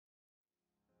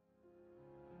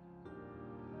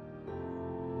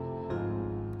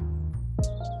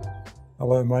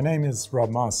Hello, my name is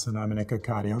Rothman and I'm an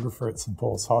echocardiographer at St.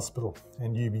 Paul's Hospital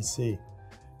and UBC.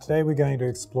 Today we're going to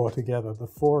explore together the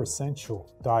 4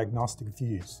 essential diagnostic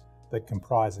views that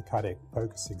comprise a cardiac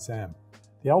focus exam.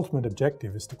 The ultimate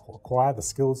objective is to acquire the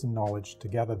skills and knowledge to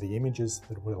gather the images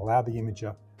that would allow the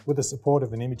imager, with the support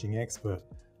of an imaging expert,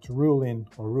 to rule in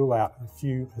or rule out a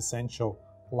few essential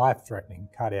life-threatening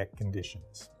cardiac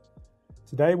conditions.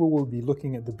 Today we will be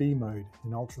looking at the B mode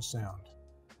in ultrasound,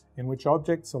 in which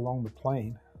objects along the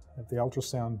plane of the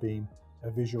ultrasound beam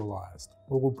are visualized.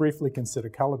 We will briefly consider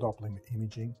color Doppler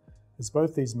imaging, as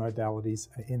both these modalities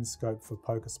are in scope for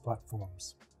POCUS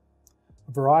platforms.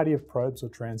 A variety of probes or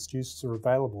transducers are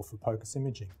available for POCUS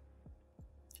imaging.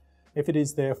 If it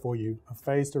is there for you, a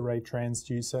phased array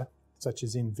transducer, such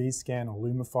as in Vscan or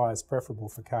Lumify, is preferable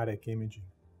for cardiac imaging.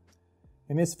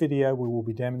 In this video, we will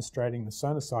be demonstrating the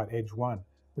Sonosite Edge 1,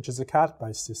 which is a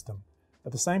cart-based system,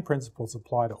 but the same principles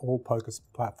apply to all POCUS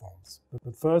platforms.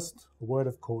 But first, a word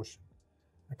of caution.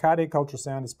 A cardiac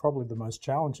ultrasound is probably the most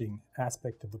challenging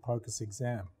aspect of the POCUS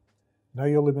exam. Know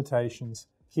your limitations,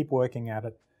 keep working at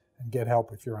it, and get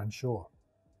help if you're unsure.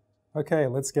 Okay,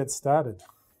 let's get started.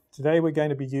 Today we're going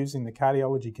to be using the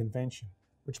Cardiology convention,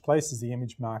 which places the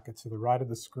image marker to the right of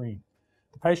the screen.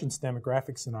 The patient's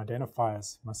demographics and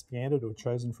identifiers must be entered or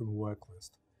chosen from a work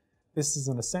list. This is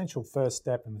an essential first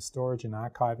step in the storage and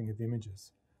archiving of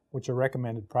images, which are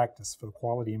recommended practice for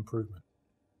quality improvement.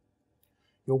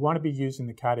 You'll want to be using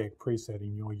the cardiac preset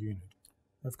in your unit.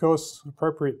 Of course,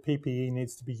 appropriate PPE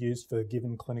needs to be used for the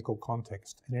given clinical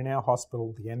context, and in our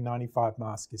hospital, the N95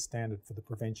 mask is standard for the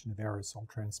prevention of aerosol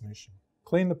transmission.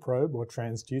 Clean the probe or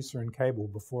transducer and cable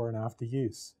before and after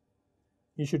use.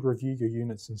 You should review your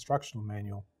unit's instructional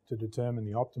manual to determine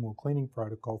the optimal cleaning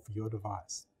protocol for your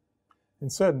device. In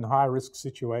certain high-risk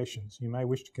situations, you may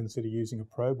wish to consider using a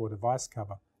probe or device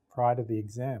cover prior to the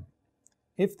exam.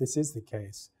 If this is the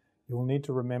case, you will need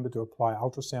to remember to apply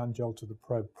ultrasound gel to the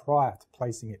probe prior to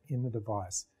placing it in the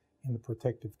device in the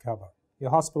protective cover. Your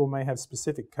hospital may have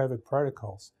specific COVID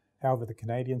protocols. However, the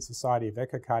Canadian Society of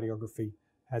Echocardiography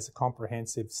has a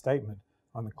comprehensive statement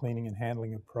on the cleaning and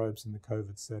handling of probes in the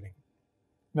COVID setting.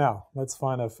 Now, let's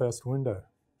find our first window.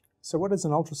 So what is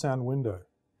an ultrasound window?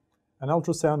 An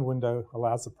ultrasound window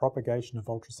allows the propagation of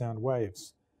ultrasound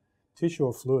waves. Tissue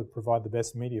or fluid provide the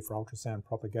best media for ultrasound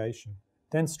propagation.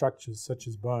 Dense structures such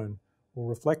as bone will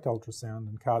reflect ultrasound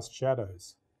and cast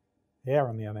shadows. Air,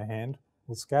 on the other hand,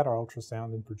 will scatter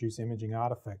ultrasound and produce imaging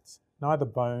artifacts. Neither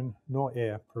bone nor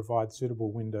air provide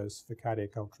suitable windows for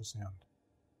cardiac ultrasound.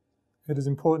 It is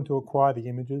important to acquire the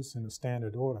images in a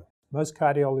standard order. Most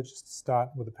cardiologists start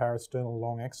with a parasternal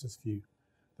long axis view,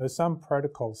 though some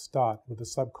protocols start with a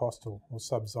subcostal or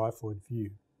subxiphoid view.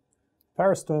 The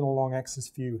parasternal long axis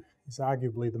view is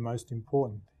arguably the most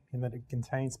important in that it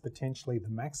contains potentially the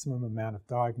maximum amount of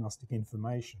diagnostic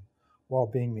information while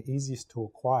being the easiest to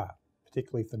acquire,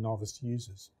 particularly for novice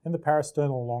users. In the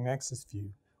parasternal long axis view,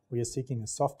 we are seeking a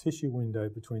soft tissue window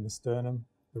between the sternum,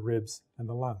 the ribs, and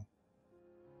the lung.